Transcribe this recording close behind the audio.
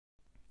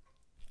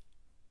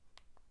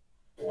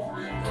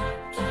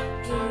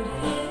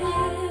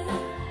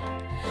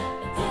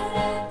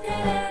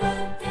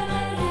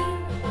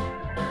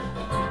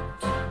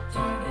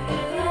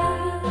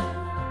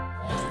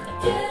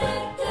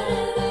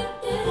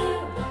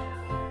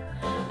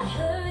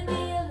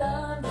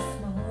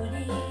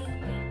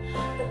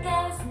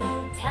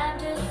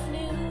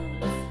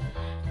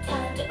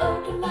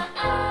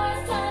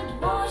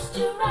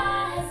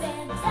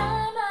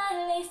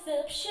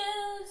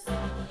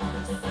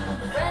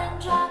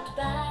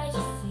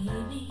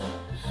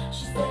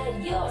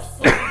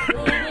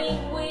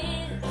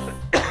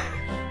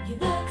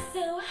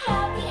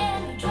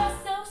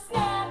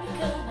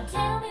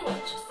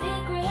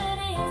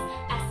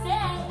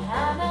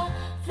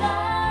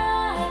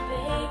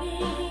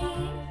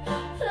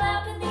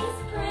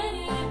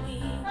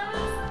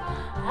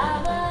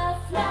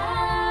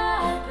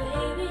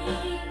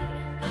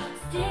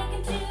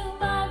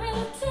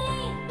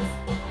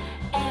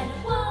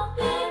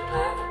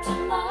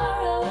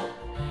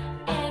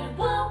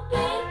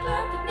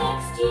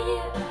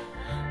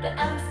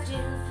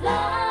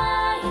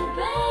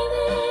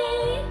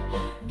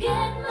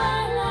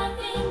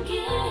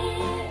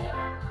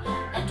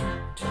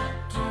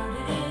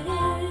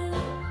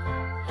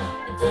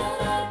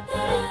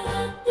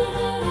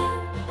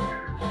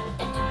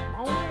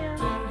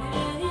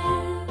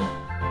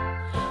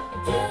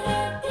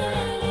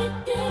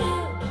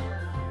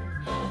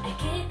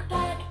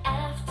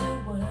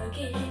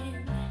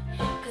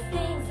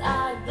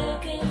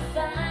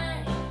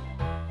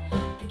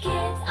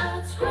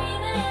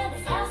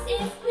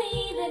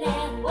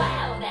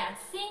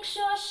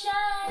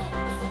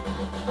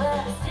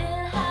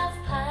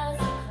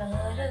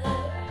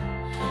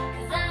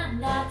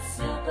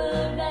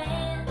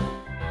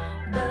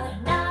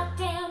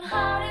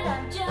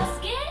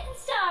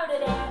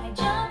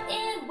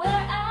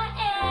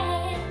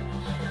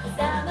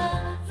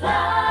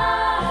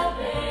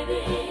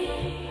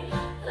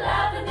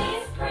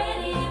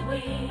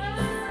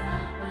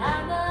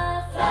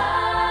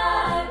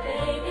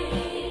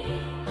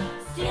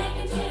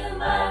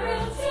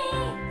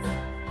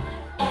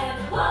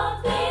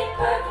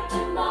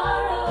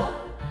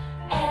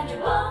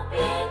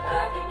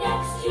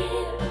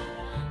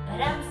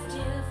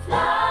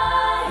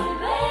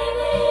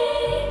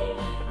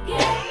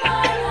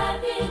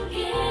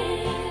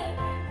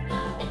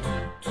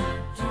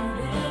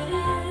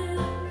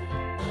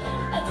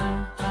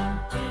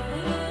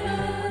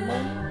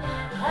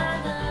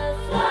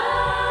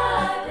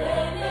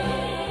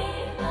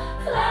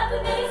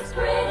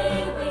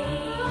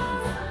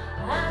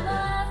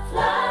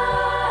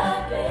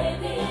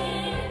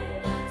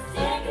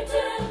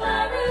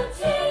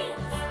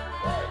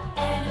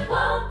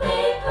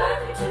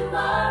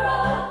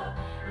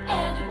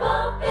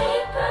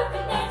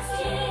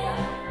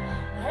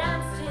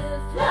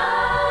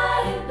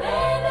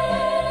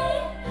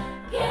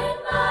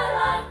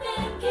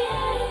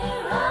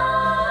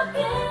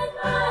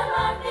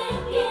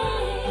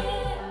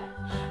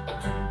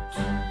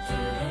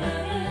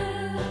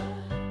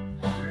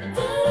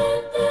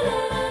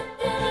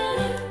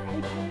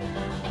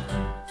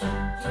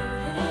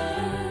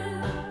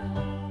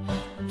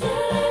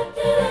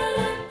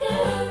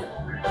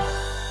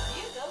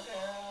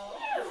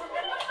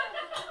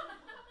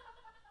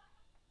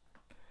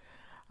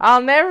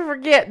I'll never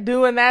forget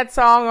doing that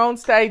song on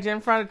stage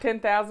in front of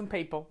 10,000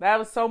 people. That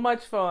was so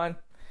much fun.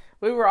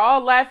 We were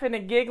all laughing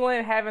and giggling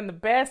and having the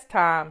best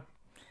time.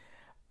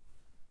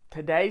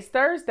 Today's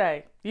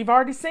Thursday. You've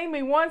already seen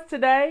me once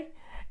today,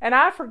 and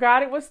I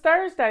forgot it was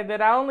Thursday,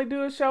 that I only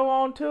do a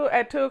show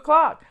at 2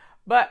 o'clock.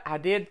 But I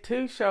did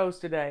 2 shows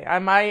today. I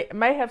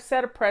may have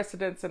set a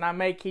precedence, and I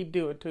may keep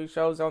doing 2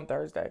 shows on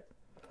Thursday.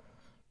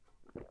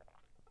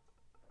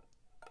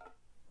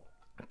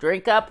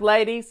 Drink up,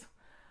 ladies.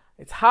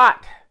 It's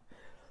hot.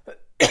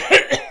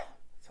 It's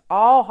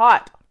all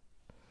hot.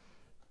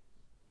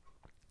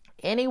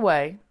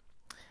 Anyway,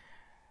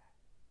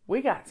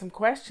 we got some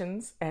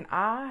questions, and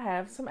I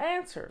have some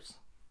answers.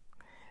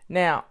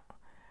 Now,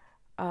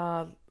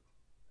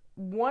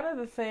 one of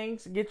the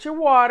things, get your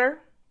water.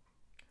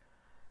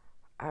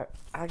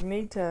 I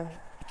need to,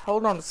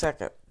 hold on a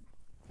second.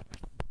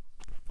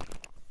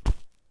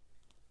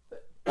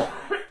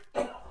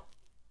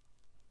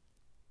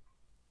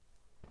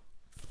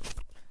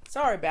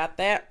 Sorry about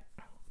that.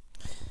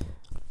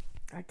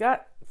 I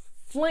got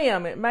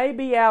phlegm. It may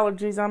be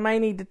allergies. I may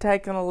need to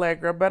take an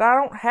Allegra, but I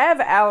don't have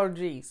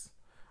allergies.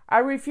 I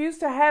refuse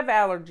to have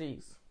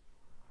allergies.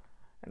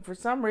 And for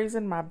some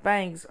reason, my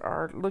bangs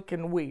are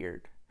looking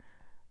weird.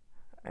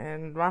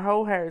 And my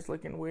whole hair is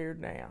looking weird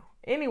now.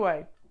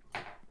 Anyway,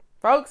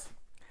 folks,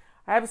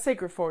 I have a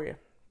secret for you.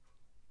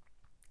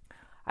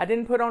 I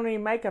didn't put on any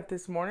makeup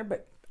this morning,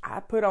 but I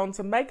put on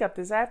some makeup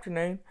this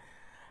afternoon.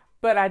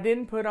 But I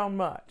didn't put on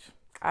much.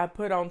 I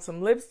put on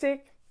some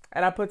lipstick,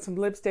 and I put some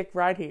lipstick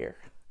right here.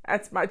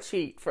 That's my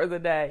cheat for the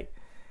day.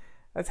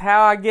 That's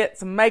how I get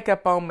some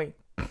makeup on me.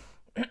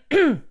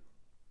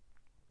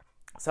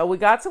 So we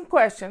got some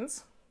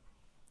questions.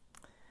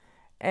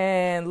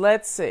 And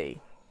let's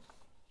see.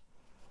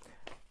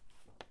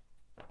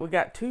 We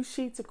got 2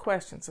 sheets of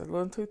questions. So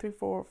 1, 2, 3,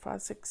 4,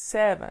 5, 6,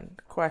 7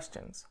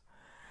 questions.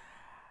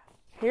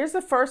 Here's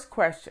the first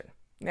question.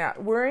 Now,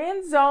 we're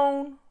in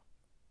zone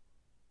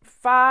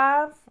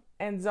 5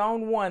 and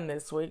zone 1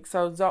 this week.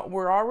 So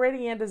we're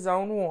already into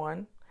zone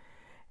 1.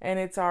 And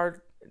it's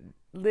our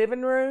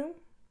living room.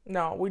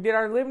 No, we did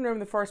our living room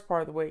the first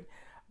part of the week.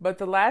 But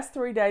the last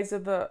 3 days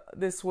of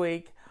this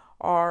week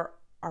are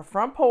our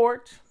front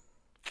porch,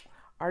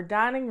 our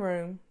dining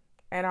room,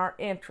 and our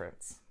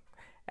entrance.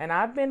 And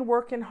I've been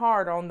working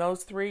hard on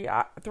those three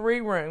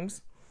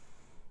rooms.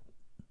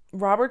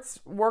 Robert's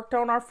worked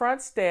on our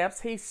front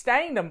steps. He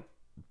stained them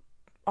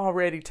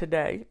already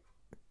today.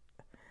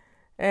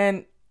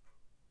 And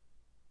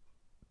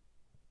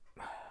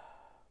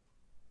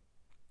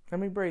let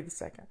me breathe a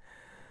second.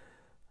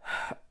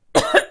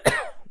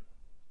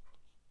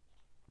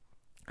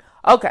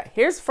 Okay,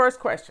 here's the first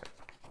question.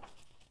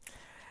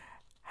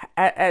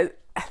 As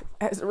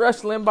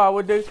Rush Limbaugh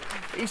would do,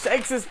 he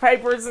shakes his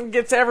papers and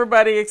gets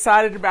everybody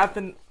excited about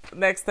the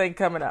next thing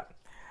coming up.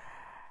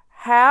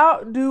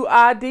 How do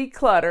I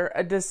declutter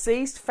a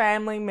deceased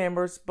family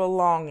member's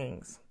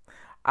belongings?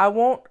 I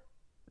want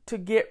to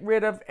get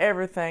rid of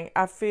everything.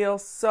 I feel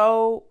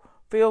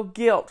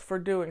guilt for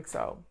doing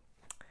so.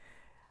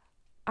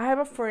 I have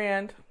a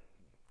friend,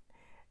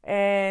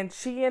 and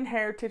she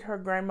inherited her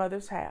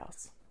grandmother's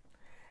house,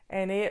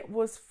 and it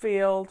was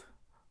filled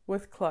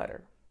with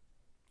clutter.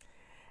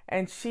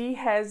 And she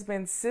has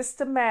been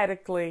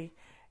systematically,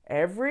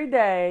 every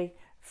day,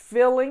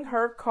 filling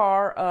her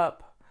car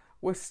up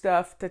with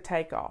stuff to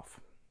take off,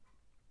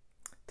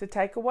 to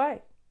take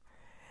away.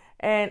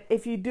 And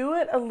if you do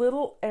it a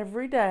little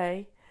every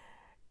day,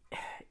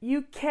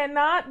 you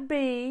cannot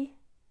be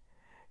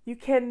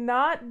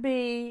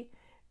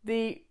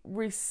the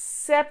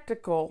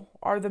receptacle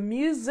or the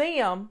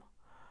museum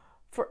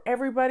for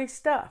everybody's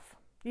stuff.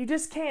 You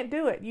just can't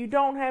do it. You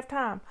don't have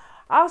time.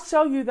 I'll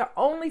show you the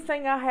only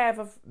thing I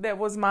have that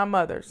was my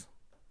mother's.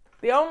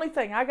 The only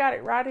thing. I got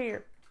it right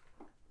here.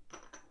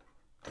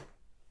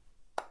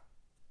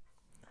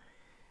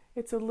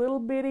 It's a little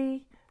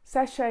bitty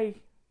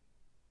sachet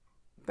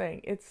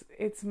thing.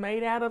 It's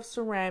made out of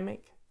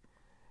ceramic.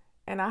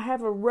 And I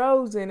have a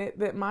rose in it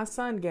that my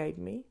son gave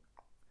me.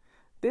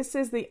 This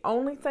is the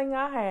only thing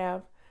I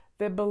have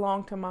that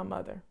belonged to my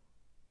mother.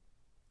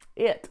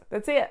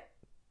 That's it.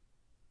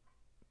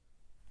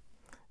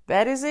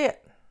 That is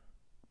it.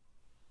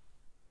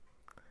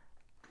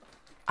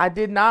 I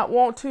did not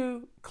want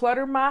to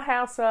clutter my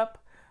house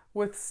up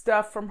with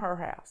stuff from her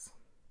house.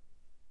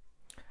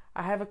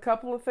 I have a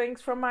couple of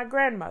things from my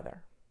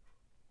grandmother.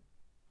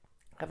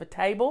 I have a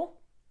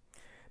table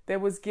that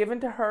was given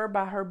to her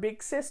by her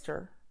big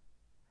sister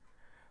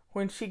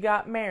when she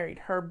got married.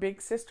 Her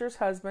big sister's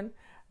husband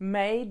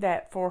made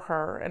that for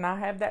her, and I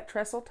have that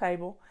trestle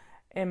table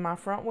in my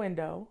front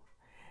window.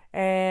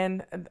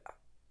 And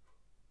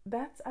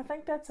I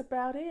think that's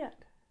about it.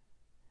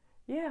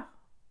 Yeah.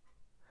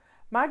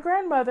 My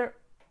grandmother,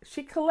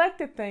 she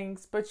collected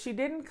things, but she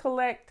didn't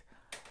collect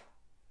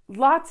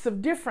lots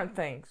of different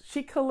things.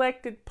 She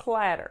collected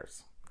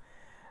platters.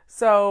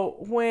 So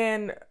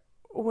when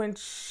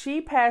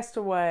she passed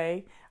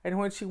away and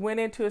when she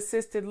went into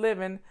assisted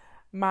living,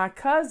 my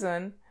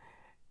cousin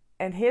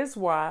and his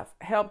wife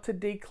helped to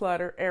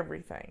declutter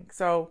everything.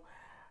 So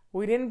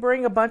We didn't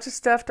bring a bunch of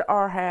stuff to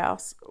our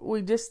house.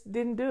 We just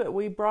didn't do it.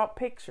 We brought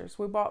pictures.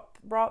 We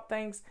brought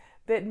things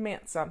that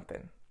meant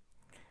something.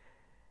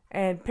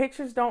 And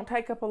pictures don't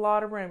take up a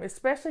lot of room,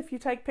 especially if you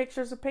take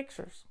pictures of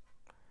pictures.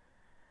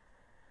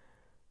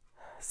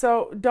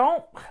 So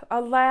don't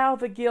allow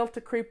the guilt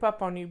to creep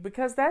up on you,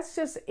 because that's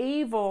just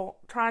evil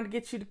trying to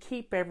get you to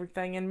keep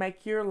everything and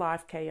make your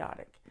life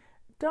chaotic.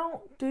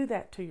 Don't do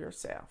that to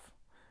yourself.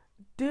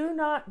 Do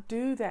not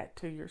do that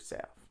to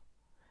yourself.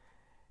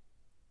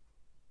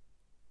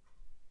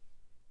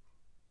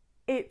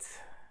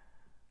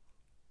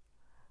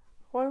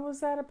 What was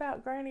that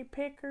about Granny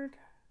Pickard?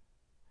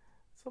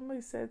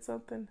 Somebody said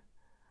something.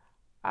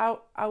 I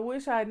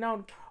wish I had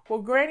known.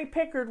 Well, Granny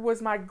Pickard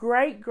was my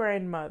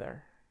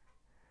great-grandmother.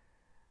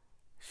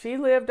 She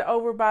lived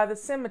over by the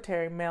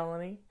cemetery,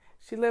 Melanie.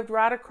 She lived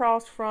right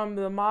across from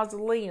the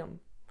mausoleum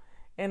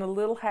in a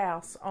little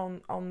house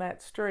on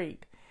that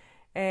street.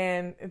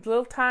 And it's a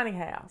little tiny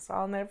house.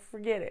 I'll never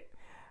forget it.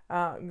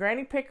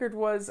 Granny Pickard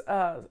was,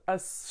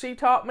 she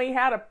taught me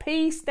how to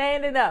pee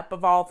standing up,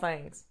 of all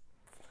things.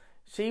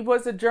 She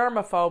was a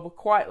germaphobe,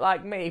 quite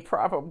like me,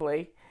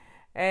 probably.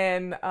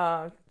 And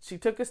she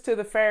took us to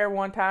the fair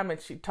one time,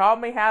 and she taught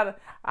me how to,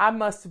 I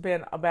must have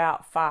been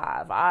about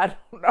 5. I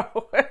don't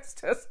know. It's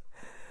just,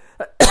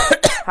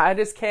 I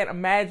just can't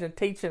imagine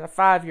teaching a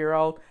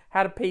 5-year-old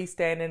how to pee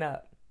standing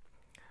up.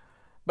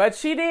 But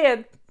she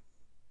did.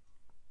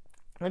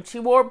 And she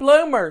wore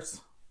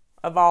bloomers,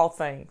 of all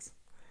things.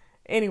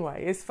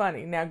 Anyway, it's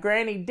funny. Now,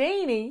 Granny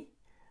Deanie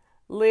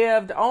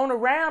lived on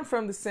around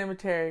from the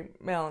cemetery,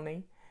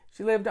 Melanie.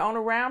 She lived on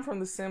around from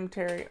the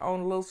cemetery on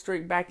a little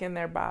street back in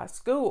there by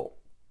school.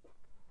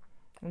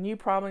 And you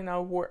probably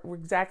know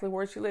exactly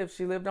where she lived.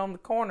 She lived on the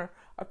corner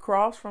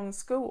across from the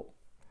school.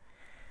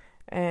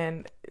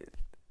 And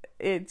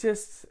it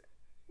just,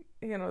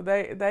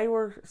 they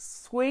were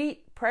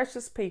sweet,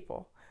 precious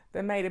people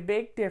that made a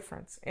big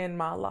difference in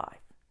my life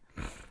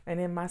and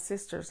in my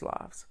sisters'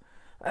 lives.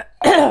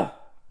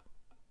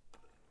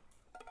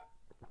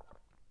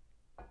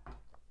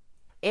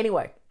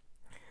 Anyway,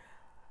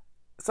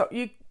 so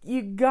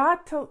you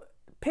got to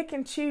pick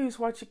and choose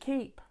what you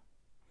keep.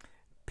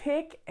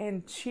 Pick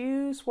and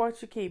choose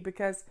what you keep,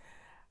 because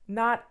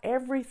not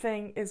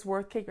everything is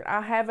worth keeping.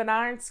 I have an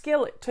iron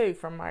skillet too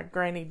from my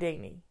Granny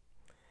Deanie,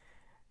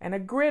 and a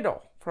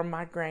griddle from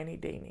my Granny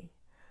Deanie.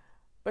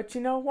 But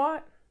you know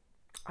what?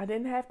 I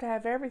didn't have to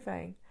have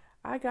everything.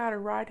 I got her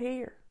right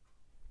here.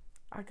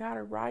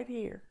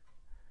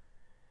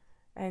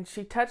 And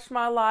she touched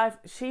my life.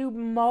 She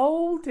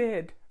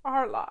molded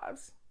our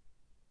lives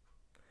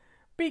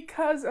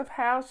because of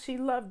how she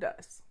loved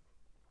us.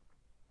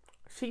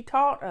 She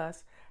taught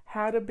us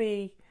how to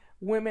be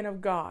women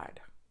of God.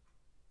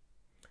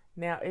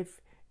 Now,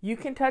 if you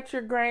can touch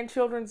your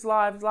grandchildren's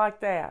lives like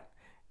that,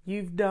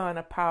 you've done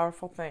a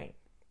powerful thing.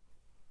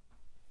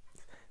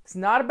 It's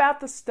not about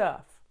the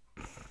stuff.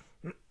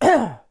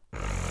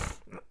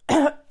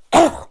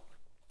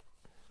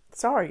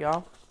 Sorry,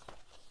 y'all.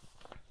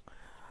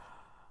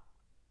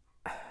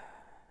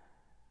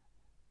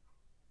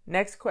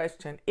 Next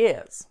question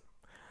is,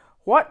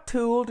 what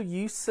tool do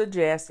you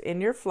suggest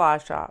in your fly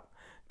shop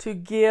to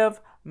give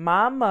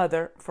my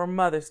mother for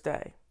Mother's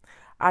Day?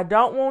 I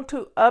don't want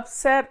her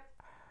upset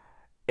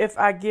if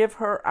I give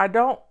her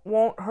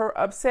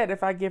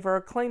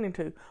a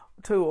cleaning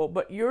tool,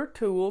 but your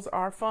tools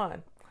are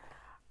fun.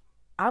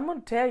 I'm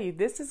going to tell you,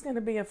 this is going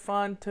to be a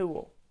fun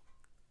tool,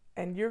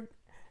 and you're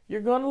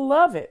going to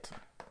love it.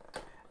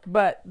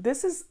 But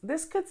this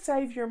could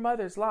save your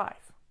mother's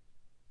life.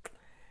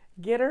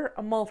 Get her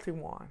a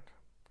multi-wand,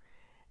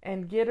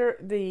 and get her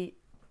the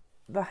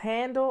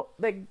handle,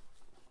 the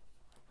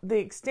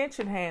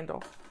extension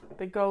handle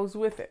that goes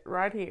with it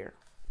right here.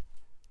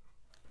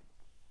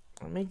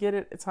 Let me get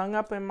it. It's hung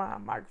up in my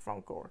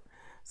microphone cord.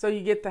 So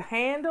you get the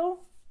handle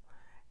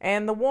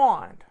and the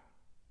wand.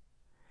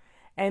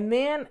 And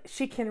then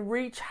she can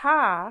reach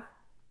high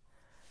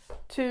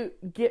to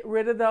get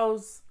rid of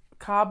those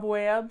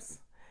cobwebs.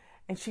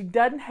 And she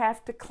doesn't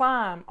have to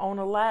climb on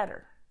a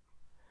ladder.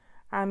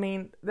 I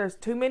mean, there's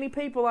too many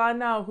people I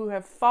know who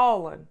have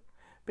fallen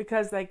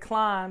because they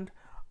climbed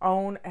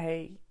on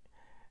a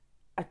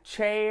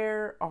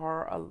chair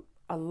or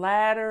a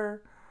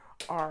ladder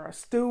or a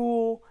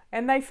stool,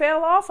 and they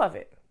fell off of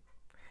it.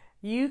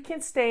 You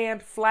can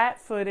stand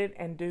flat-footed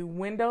and do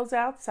windows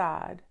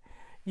outside.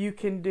 You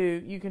can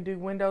do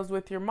windows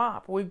with your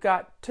mop. We've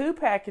got 2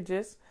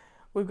 packages.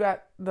 We've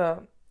got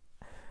the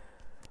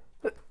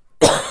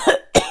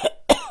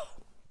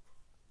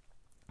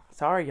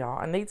sorry, y'all.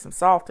 I need some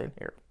salt in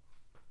here.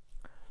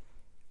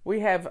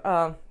 We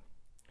have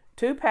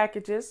 2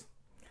 packages.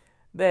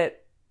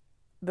 That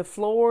the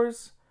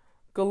Floors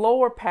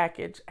Galore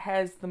package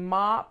has the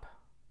mop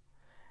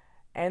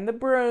and the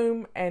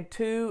broom and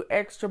 2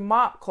 extra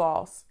mop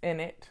cloths in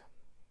it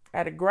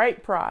at a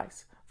great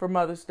price for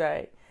Mother's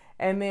Day.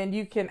 And then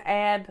you can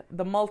add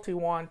the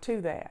multi-wand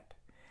to that.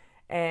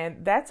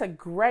 And that's a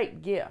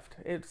great gift.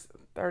 It's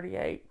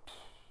 $38,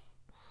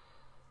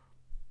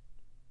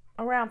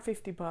 around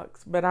 $50,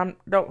 but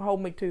don't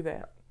hold me to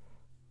that.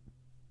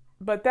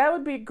 But that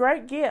would be a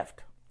great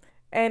gift.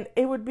 And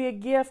it would be a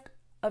gift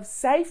of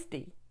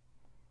safety.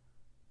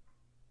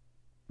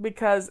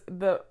 Because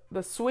the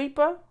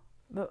sweeper,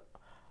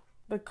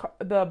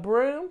 the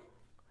broom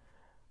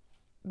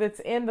that's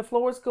in the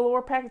Floors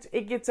Galore package,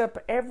 it gets up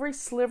every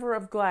sliver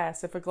of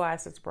glass if a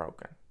glass is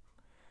broken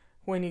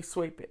when you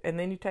sweep it. And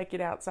then you take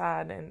it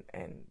outside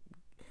and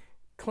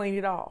clean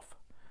it off.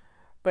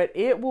 But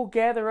it will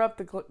gather up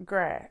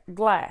the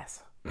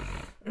glass.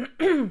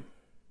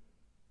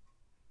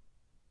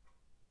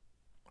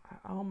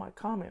 All my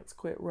comments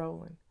quit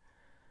rolling.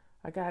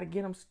 I got to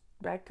get them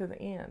back to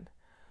the end.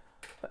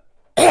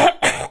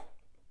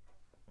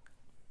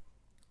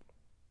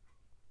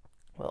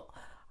 Well,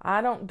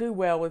 I don't do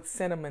well with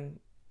cinnamon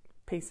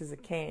pieces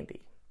of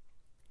candy.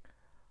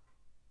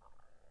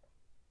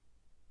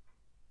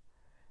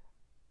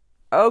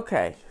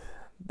 Okay,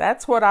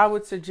 that's what I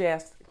would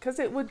suggest because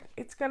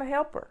it's going to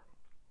help her.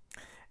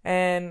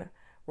 And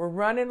we're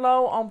running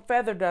low on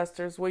feather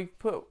dusters. We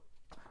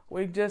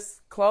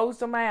just closed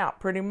them out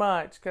pretty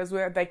much because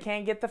they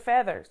can't get the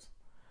feathers.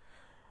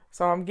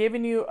 So I'm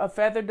giving you a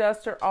feather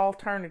duster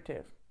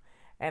alternative.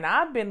 And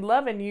I've been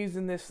loving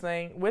using this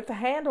thing with the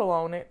handle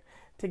on it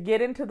to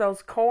get into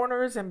those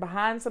corners and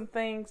behind some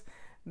things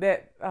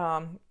that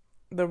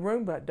the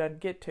Roomba doesn't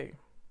get to.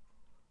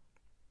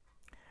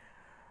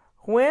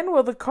 When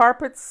will the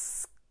carpet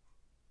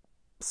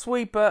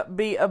sweeper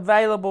be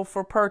available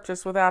for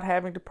purchase without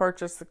having to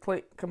purchase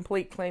the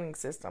complete cleaning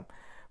system?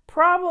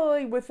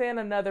 Probably within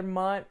another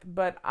month,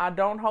 but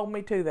don't hold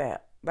me to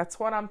that. That's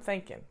what I'm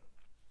thinking.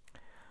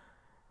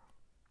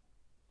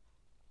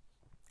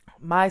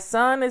 My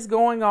son is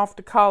going off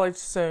to college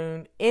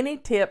soon. Any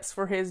tips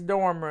for his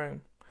dorm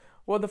room?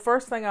 Well, the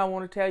first thing I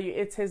want to tell you,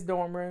 it's his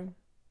dorm room.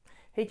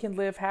 He can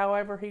live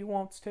however he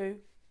wants to.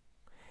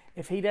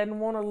 If he doesn't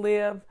want to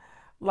live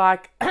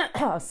like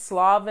a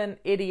sloven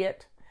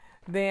idiot,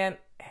 then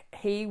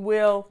he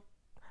will.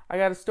 I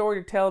got a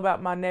story to tell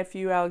about my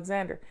nephew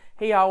Alexander.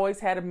 He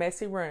always had a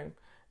messy room.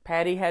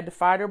 Patty had to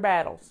fight her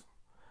battles.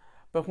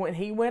 But when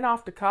he went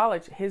off to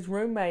college, his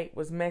roommate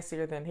was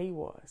messier than he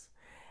was.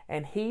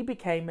 And he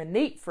became a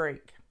neat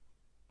freak.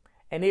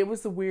 And it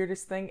was the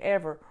weirdest thing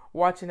ever,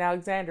 watching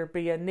Alexander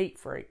be a neat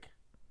freak.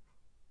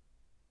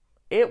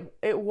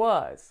 It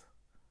was.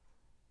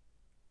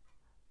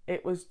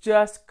 It was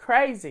just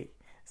crazy.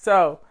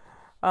 So,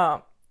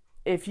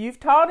 if you've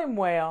taught him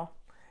well,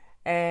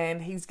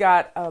 and he's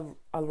got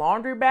a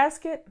laundry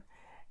basket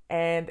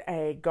and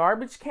a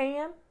garbage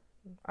can,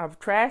 a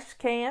trash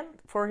can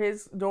for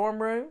his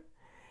dorm room,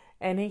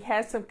 and he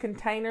has some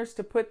containers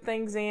to put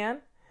things in,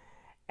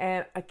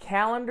 and a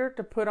calendar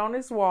to put on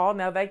his wall.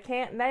 Now, they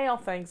can't nail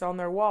things on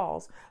their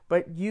walls,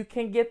 but you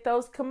can get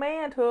those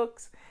command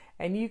hooks,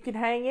 and you can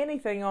hang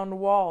anything on the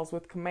walls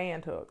with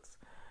command hooks.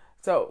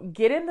 So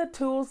get him the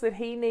tools that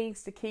he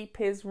needs to keep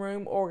his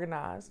room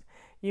organized.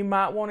 You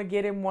might want to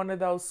get him one of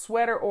those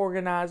sweater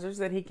organizers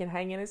that he can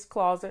hang in his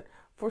closet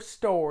for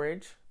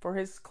storage for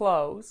his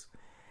clothes.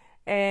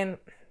 And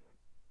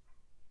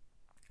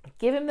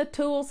give him the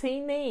tools he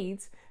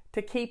needs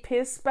to keep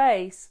his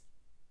space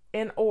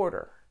in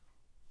order.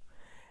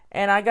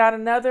 And I got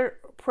another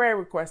prayer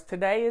request.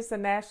 Today is the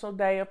National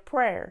Day of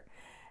Prayer.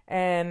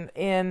 And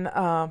in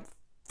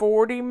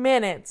 40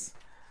 minutes,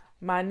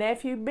 my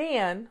nephew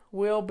Ben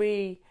will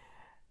be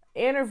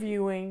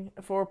interviewing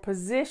for a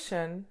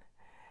position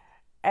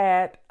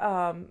at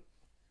a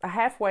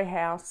halfway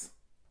house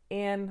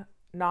in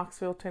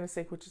Knoxville,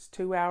 Tennessee, which is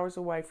 2 hours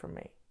away from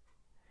me.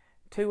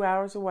 2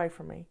 hours away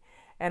from me.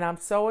 And I'm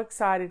so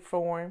excited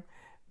for him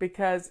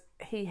because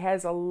he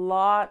has a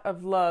lot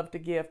of love to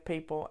give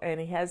people, and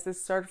he has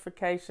this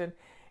certification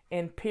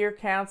in peer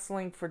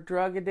counseling for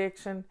drug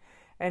addiction,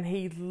 and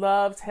he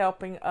loves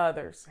helping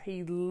others.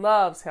 He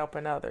loves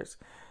helping others.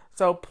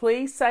 So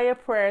please say a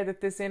prayer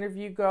that this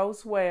interview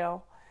goes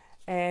well,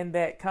 and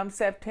that come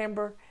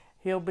September,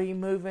 he'll be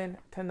moving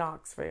to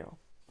Knoxville.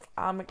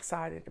 I'm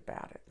excited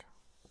about it.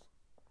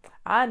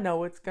 I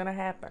know it's going to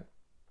happen.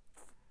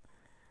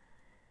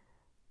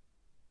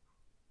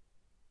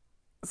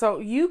 So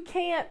you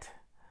can't,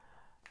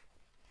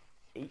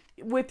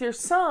 with your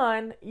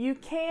son, you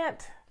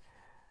can't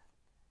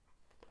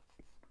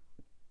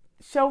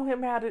show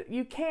him how to,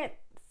 you can't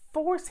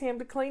force him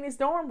to clean his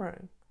dorm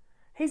room.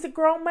 He's a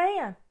grown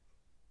man.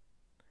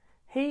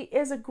 He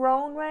is a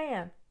grown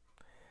man.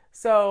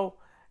 So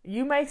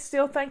you may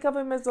still think of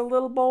him as a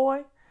little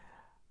boy,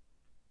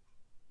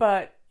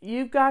 but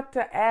you've got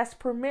to ask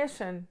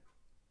permission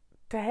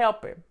to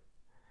help him.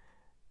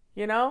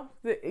 You know,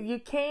 you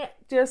can't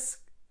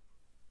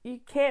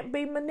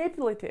be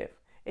manipulative.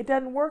 It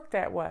doesn't work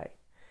that way.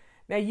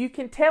 Now, you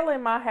can tell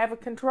him I have a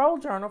control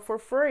journal for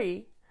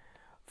free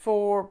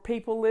for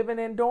people living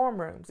in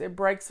dorm rooms. It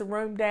breaks the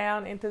room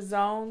down into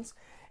zones.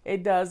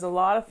 It does a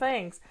lot of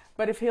things.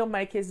 But if he'll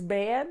make his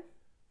bed,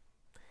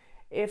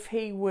 if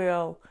he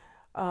will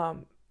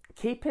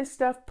keep his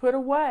stuff put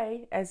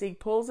away as he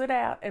pulls it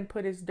out and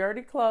put his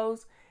dirty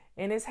clothes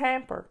in his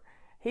hamper,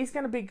 he's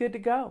going to be good to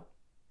go.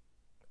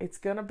 It's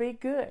going to be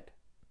good.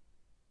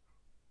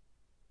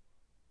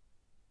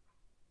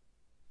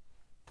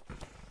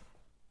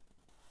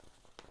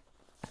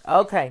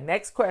 Okay,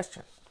 next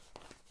question.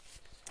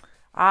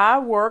 I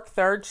work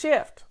third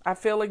shift. I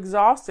feel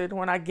exhausted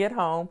when I get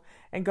home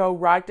and go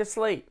right to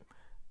sleep.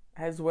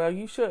 As well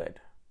you should.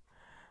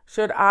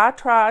 Should I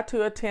try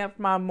to attempt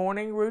my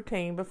morning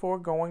routine before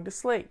going to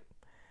sleep?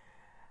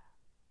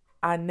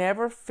 I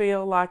never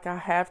feel like I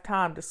have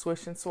time to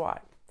swish and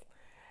swipe.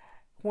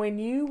 When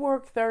you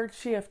work third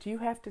shift, you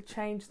have to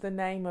change the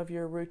name of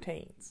your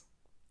routines.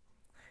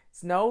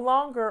 It's no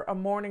longer a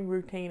morning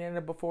routine and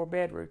a before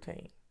bed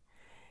routine.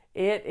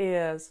 It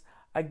is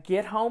a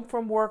get home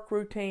from work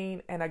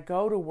routine and a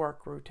go to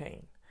work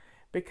routine,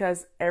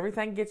 because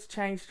everything gets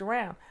changed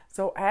around.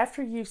 So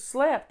after you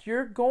slept,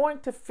 you're going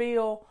to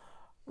feel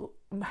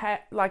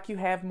like you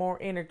have more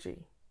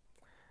energy.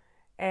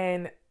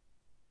 And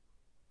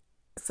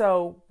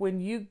so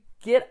when you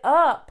get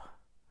up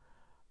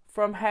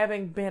from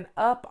having been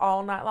up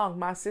all night long,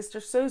 my sister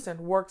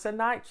Susan works a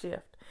night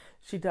shift.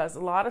 She does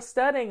a lot of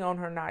studying on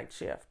her night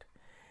shift.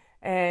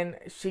 And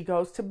she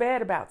goes to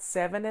bed about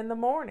 7 in the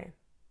morning.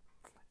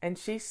 And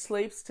she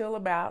sleeps till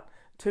about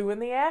 2 in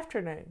the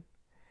afternoon.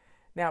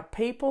 Now,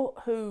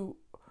 people who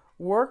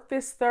work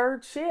this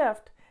third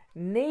shift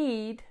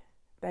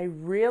they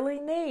really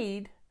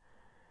need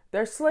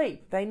their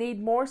sleep. They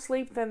need more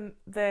sleep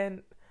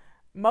than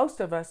most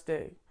of us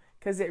do,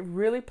 because it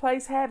really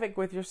plays havoc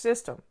with your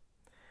system.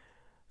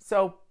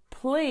 So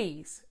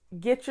please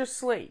get your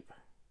sleep.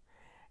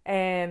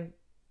 And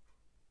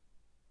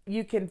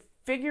you can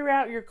figure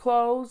out your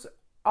clothes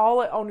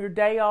all on your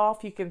day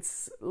off. You can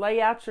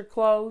lay out your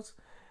clothes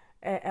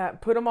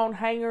and put them on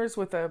hangers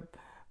with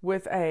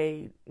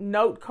a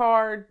note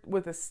card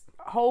with a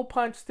hole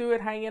punched through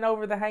it hanging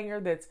over the hanger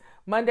that's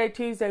Monday,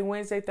 Tuesday,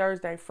 Wednesday,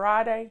 Thursday,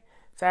 Friday,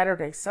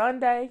 Saturday,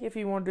 Sunday, if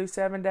you want to do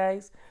 7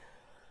 days.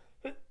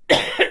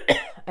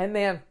 And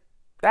then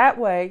that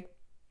way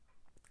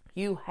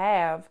you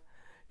have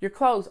your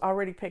clothes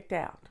already picked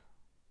out.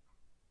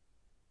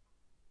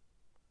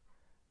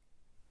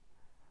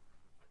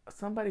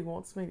 Somebody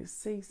wants me to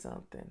see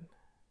something.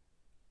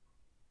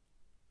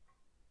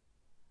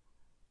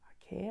 I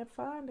can't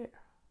find it.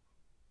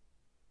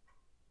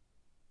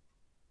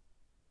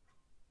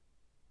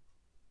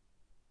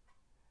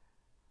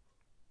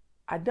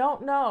 I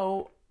don't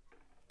know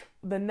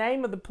the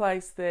name of the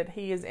place that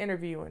he is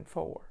interviewing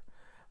for,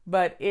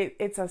 but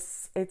it's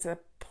a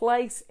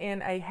place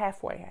in a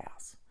halfway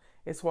house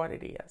is what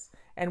it is.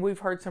 And we've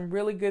heard some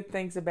really good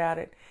things about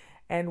it.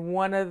 And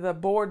one of the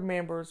board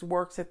members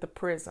works at the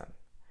prison.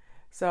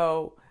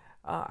 So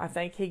I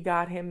think he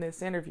got him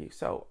this interview.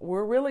 So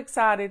we're really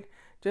excited.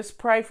 Just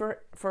pray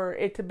for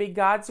it to be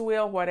God's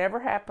will.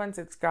 Whatever happens,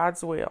 it's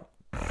God's will.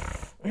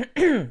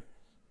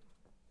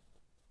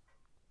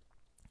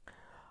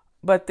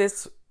 But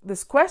this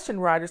question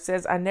writer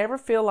says, I never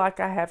feel like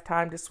I have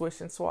time to swish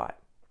and swipe.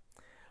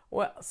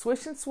 Well,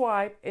 swish and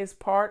swipe is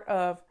part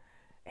of,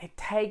 it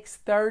takes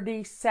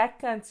 30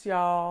 seconds,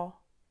 y'all.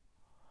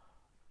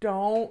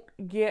 Don't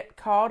get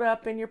caught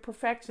up in your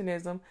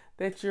perfectionism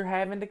that you're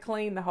having to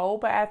clean the whole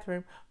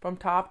bathroom from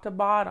top to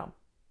bottom.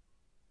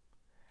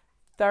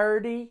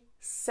 30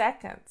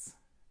 seconds.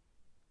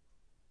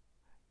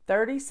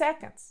 30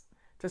 seconds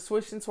to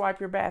swish and swipe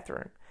your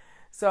bathroom.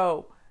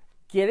 So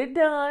get it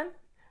done.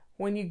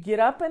 When you get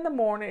up in the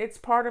morning, it's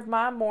part of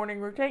my morning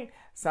routine.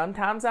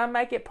 Sometimes I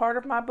make it part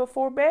of my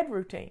before bed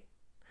routine.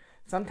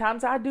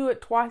 Sometimes I do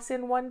it twice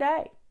in one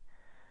day.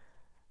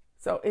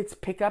 So it's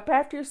pick up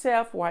after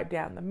yourself, wipe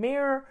down the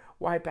mirror,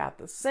 wipe out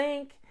the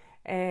sink,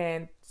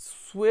 and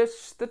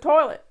swish the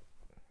toilet.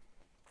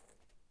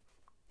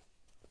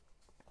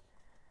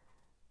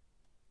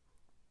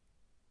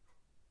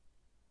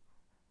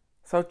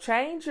 So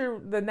change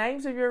the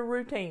names of your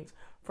routines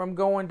from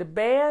going to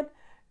bed,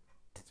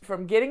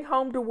 from getting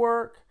home to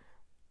work.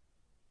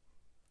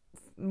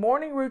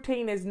 Morning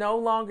routine is no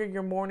longer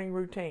your morning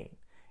routine.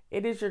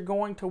 It is your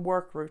going to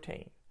work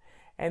routine.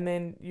 And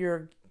then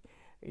your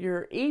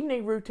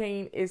evening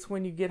routine is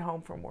when you get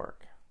home from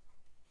work.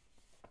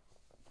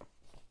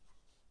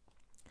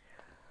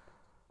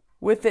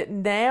 With it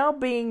now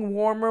being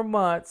warmer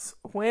months,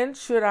 when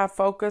should I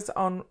focus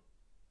on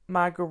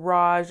my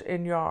garage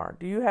and yard?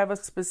 Do you have a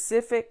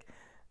specific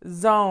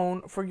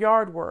zone for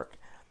yard work?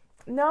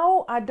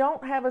 No, I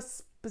don't have a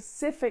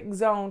specific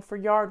zone for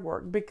yard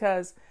work,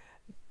 because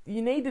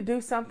you need to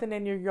do something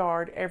in your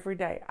yard every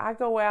day. I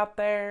go out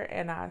there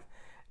and I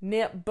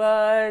nip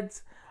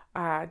buds,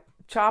 I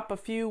chop a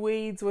few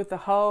weeds with a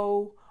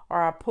hoe,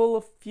 or I pull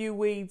a few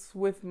weeds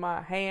with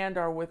my hand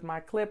or with my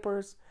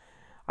clippers.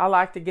 I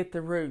like to get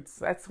the roots.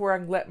 That's where I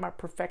can let my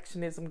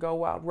perfectionism go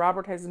wild.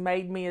 Robert has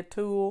made me a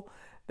tool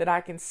that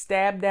I can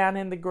stab down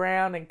in the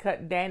ground and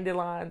cut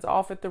dandelions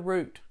off at the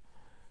root.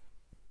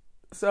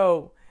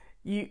 So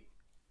you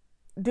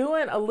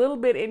doing a little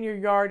bit in your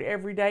yard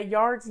every day.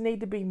 Yards need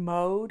to be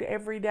mowed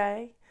every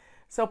day.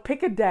 So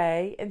pick a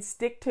day and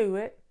stick to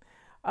it.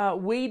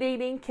 Weed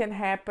eating can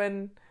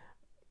happen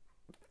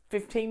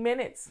 15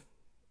 minutes.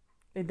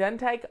 It doesn't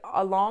take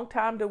a long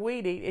time to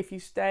weed eat if you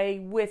stay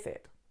with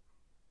it.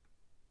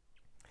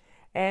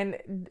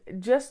 And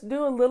just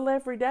do a little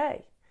every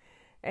day.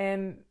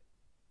 And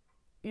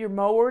Your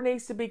mower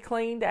needs to be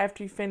cleaned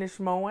after you finish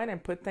mowing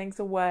and put things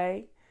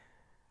away.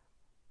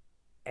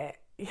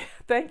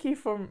 Thank you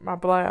for my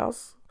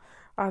blouse.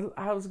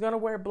 I was going to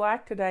wear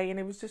black today, and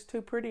it was just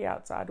too pretty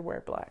outside to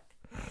wear black.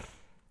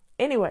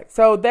 Anyway,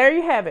 so there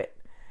you have it.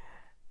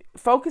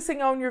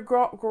 Focusing on your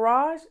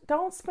garage.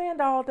 Don't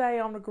spend all day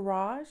on the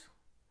garage.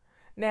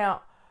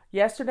 Now,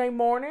 yesterday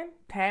morning,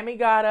 Tammy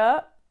got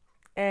up,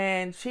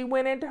 and she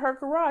went into her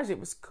garage. It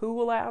was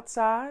cool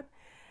outside,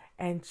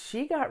 and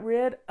she got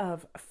rid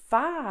of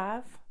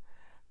 5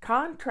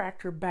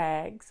 contractor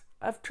bags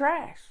of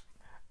trash.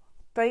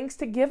 Things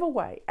to give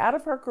away out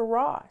of her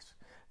garage.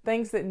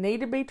 Things that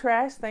need to be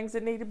trashed, things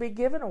that need to be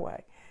given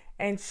away.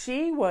 And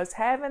she was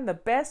having the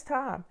best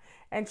time.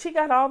 And she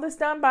got all this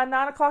done by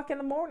 9 o'clock in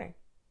the morning.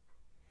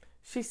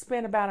 She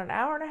spent about an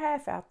hour and a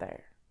half out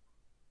there.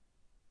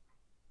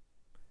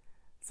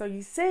 So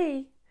you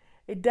see,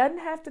 it doesn't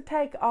have to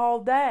take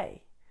all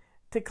day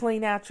to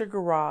clean out your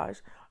garage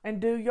and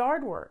do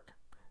yard work.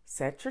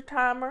 Set your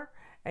timer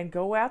and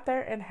go out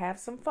there and have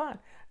some fun.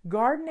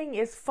 Gardening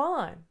is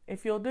fun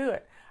if you'll do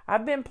it.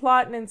 I've been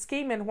plotting and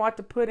scheming what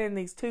to put in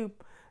these two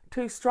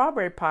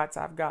strawberry pots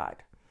I've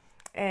got.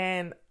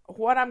 And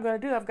what I'm going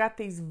to do, I've got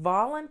these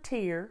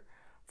volunteer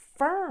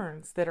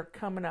ferns that are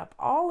coming up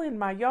all in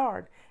my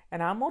yard.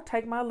 And I'm going to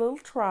take my little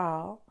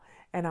trowel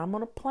and I'm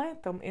going to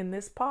plant them in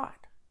this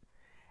pot.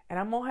 And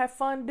I'm going to have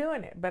fun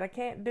doing it. But I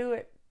can't do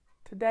it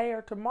today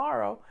or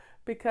tomorrow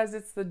because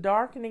it's the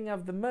darkening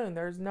of the moon.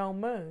 There's no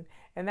moon.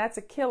 And that's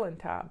a killing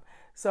time.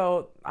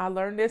 So I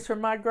learned this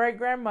from my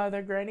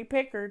great-grandmother, Granny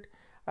Pickard,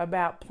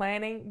 about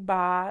planting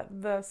by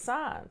the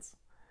signs.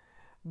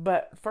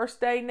 But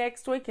first day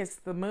next week, as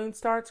the moon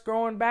starts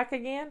growing back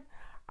again,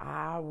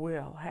 I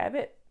will have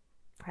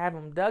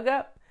them dug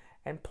up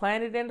and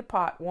planted in the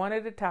pot one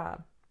at a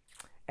time.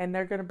 And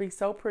they're going to be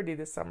so pretty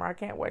this summer. I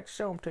can't wait to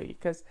show them to you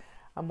because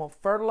I'm going to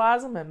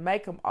fertilize them and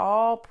make them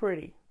all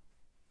pretty.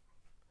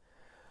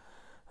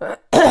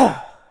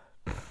 And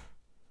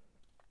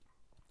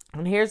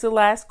here's the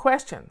last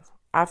question.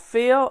 I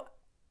feel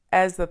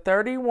as the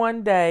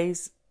 31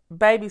 days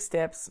baby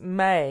steps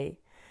may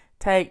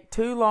take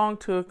too long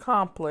to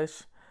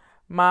accomplish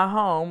my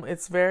home.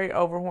 It's very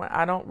overwhelming.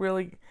 I don't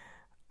really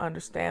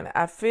understand that.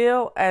 I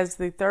feel as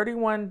the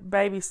 31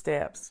 baby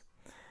steps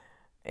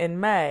in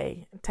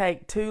May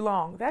take too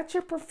long. That's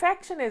your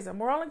perfectionism.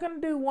 We're only going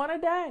to do one a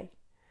day.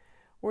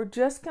 We're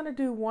just going to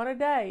do one a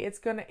day. It's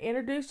going to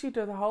introduce you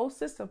to the whole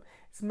system.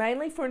 It's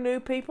mainly for new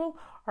people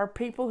or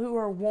people who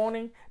are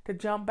wanting to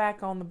jump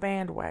back on the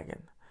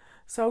bandwagon.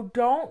 So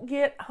don't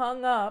get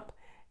hung up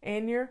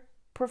in your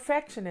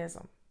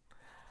perfectionism.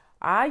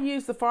 I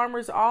use the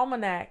Farmer's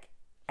Almanac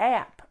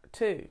app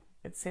too.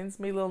 It sends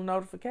me little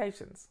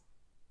notifications.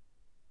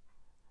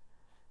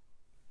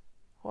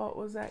 What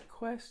was that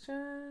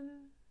question?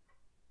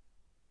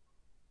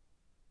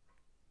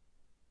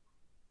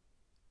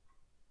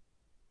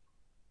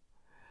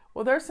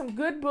 Well, there's some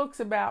good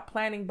books about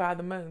planting by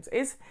the moons.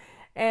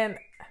 And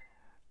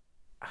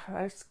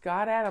there's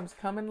Scott Adams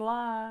coming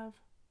live.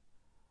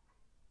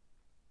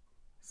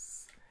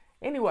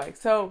 Anyway,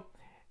 so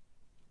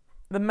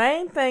the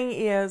main thing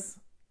is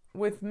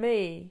with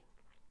me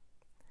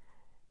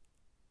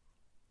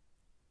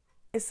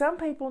is some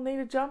people need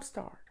a jump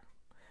start.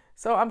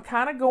 So I'm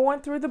kind of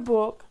going through the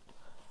book.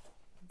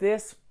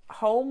 This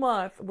whole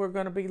month we're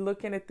going to be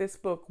looking at this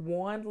book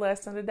one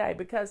lesson a day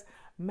because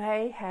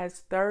May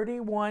has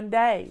 31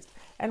 days.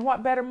 And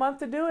what better month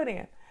to do it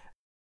in?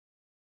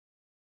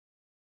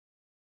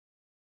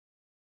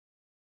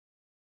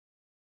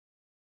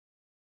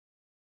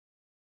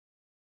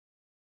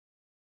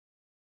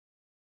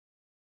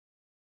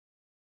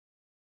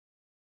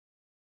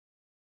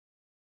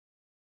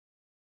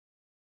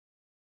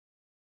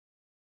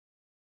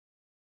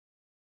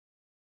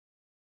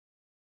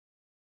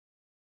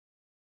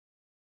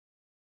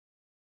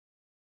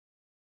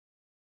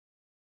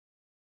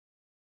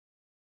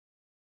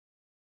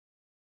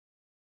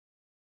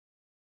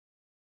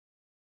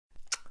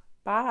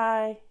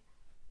 Bye.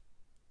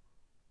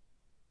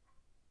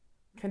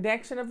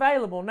 Connection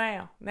available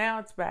now. Now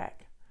it's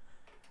back.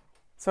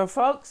 So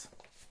folks,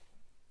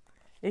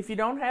 if you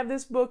don't have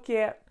this book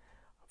yet,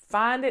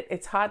 find it.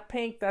 It's hot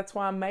pink. That's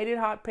why I made it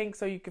hot pink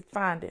so you could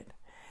find it.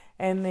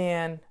 And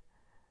then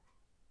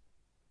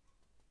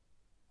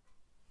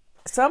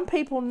some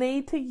people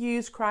need to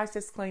use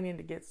crisis cleaning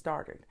to get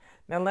started.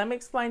 Now let me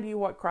explain to you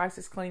what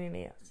crisis cleaning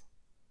is.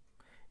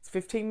 It's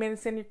 15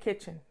 minutes in your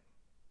kitchen.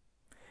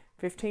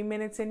 15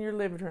 minutes in your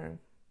living room,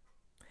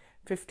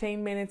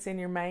 15 minutes in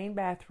your main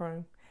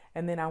bathroom,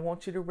 and then I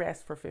want you to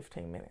rest for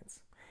 15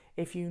 minutes.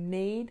 If you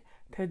need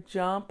to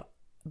jump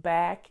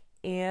back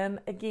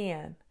in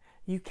again,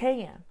 you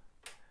can.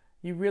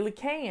 You really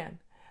can.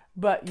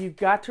 But you've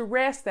got to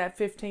rest that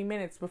 15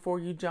 minutes before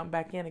you jump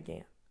back in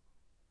again.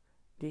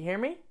 Do you hear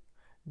me?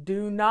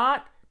 Do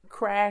not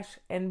crash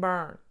and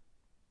burn.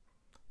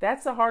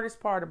 That's the hardest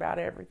part about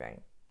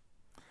everything.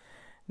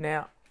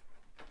 Now,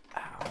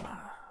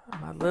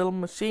 my little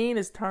machine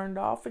is turned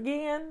off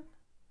again.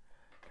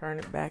 Turn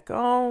it back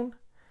on.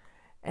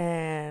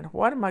 And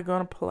what am I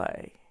going to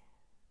play?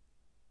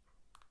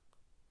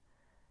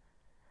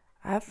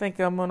 I think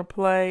I'm going to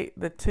play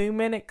the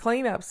 2-minute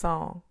cleanup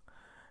song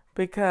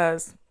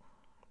because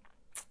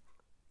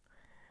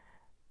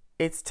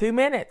it's 2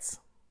 minutes.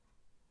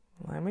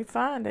 Let me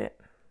find it.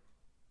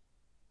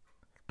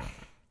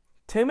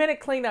 2-minute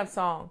cleanup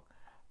song.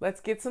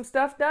 Let's get some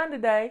stuff done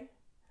today.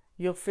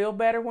 You'll feel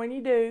better when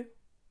you do.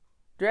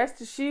 Dress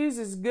to shoes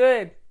is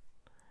good.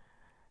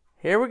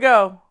 Here we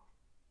go.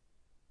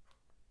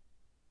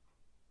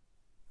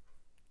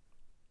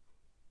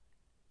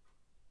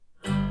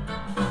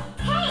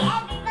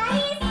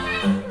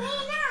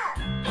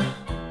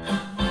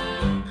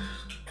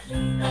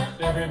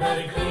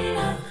 Everybody clean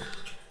up,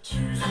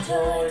 choose a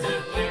toy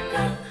to pick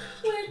up.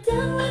 We're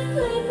done with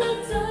playing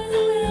with toys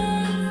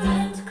away. It's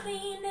time to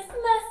clean this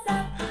mess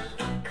up.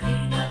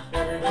 Clean up,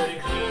 everybody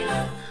clean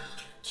up,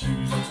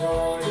 choose a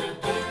toy to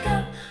pick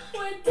up.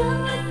 We're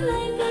done with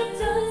playing with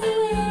toys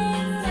away.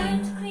 It's time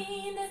to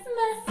clean this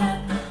mess up.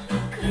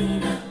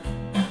 Clean up,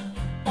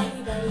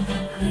 everybody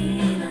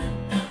clean up.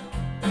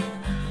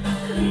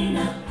 Clean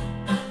up,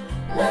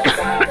 let's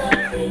all go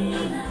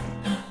clean up.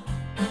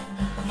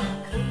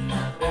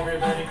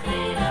 Everybody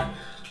clean up,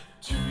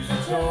 choose a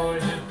toy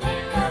to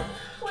pick up.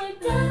 We're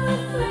done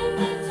with playing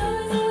with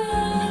toys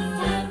away. It's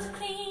time to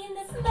clean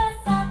this mess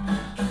up.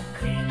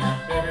 Clean up,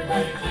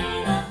 everybody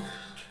clean up,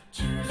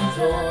 choose a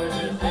toy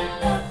to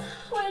pick up.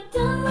 We're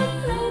done with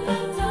playing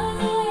with toys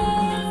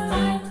away. It's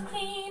time to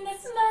clean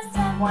this mess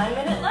up. 1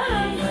 minute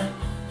left.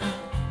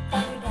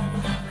 Everybody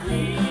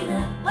clean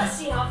up. Let's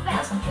see how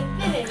fast we can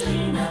finish.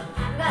 Clean up.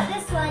 I've got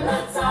this one.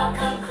 Let's all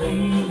come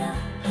clean up.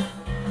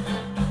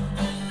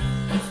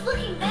 It's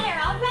looking better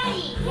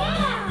already.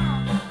 Yeah!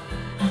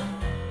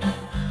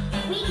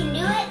 We can do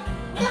it.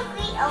 Look,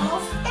 we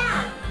almost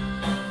done.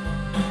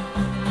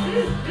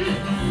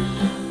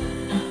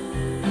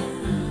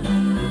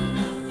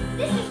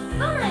 This is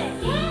fun.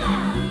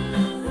 Yeah!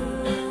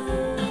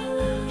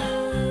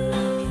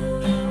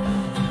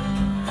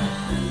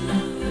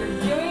 You're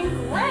doing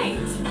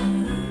great.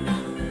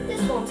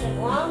 This won't take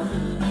long.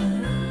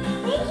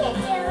 We can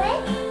do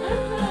it.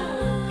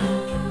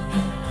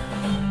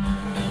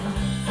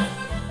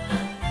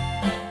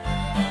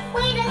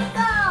 Way to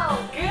go!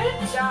 Good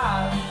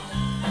job.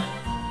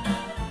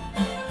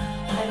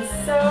 I'm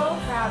so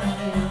proud of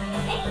you.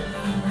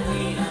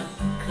 Clean up,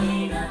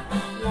 clean up,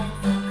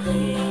 let's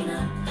clean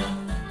up.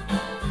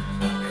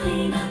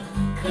 Clean up,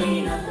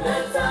 clean up,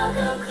 let's all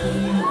go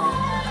clean up.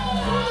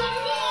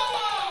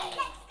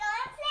 Let's go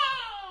and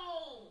play!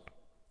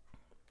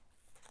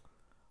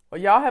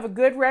 Well, y'all have a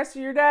good rest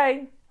of your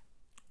day.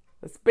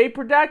 Let's be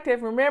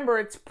productive. Remember,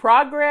 it's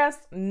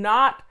progress,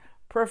 not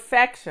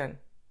perfection.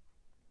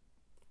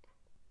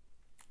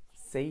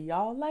 See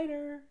y'all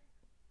later.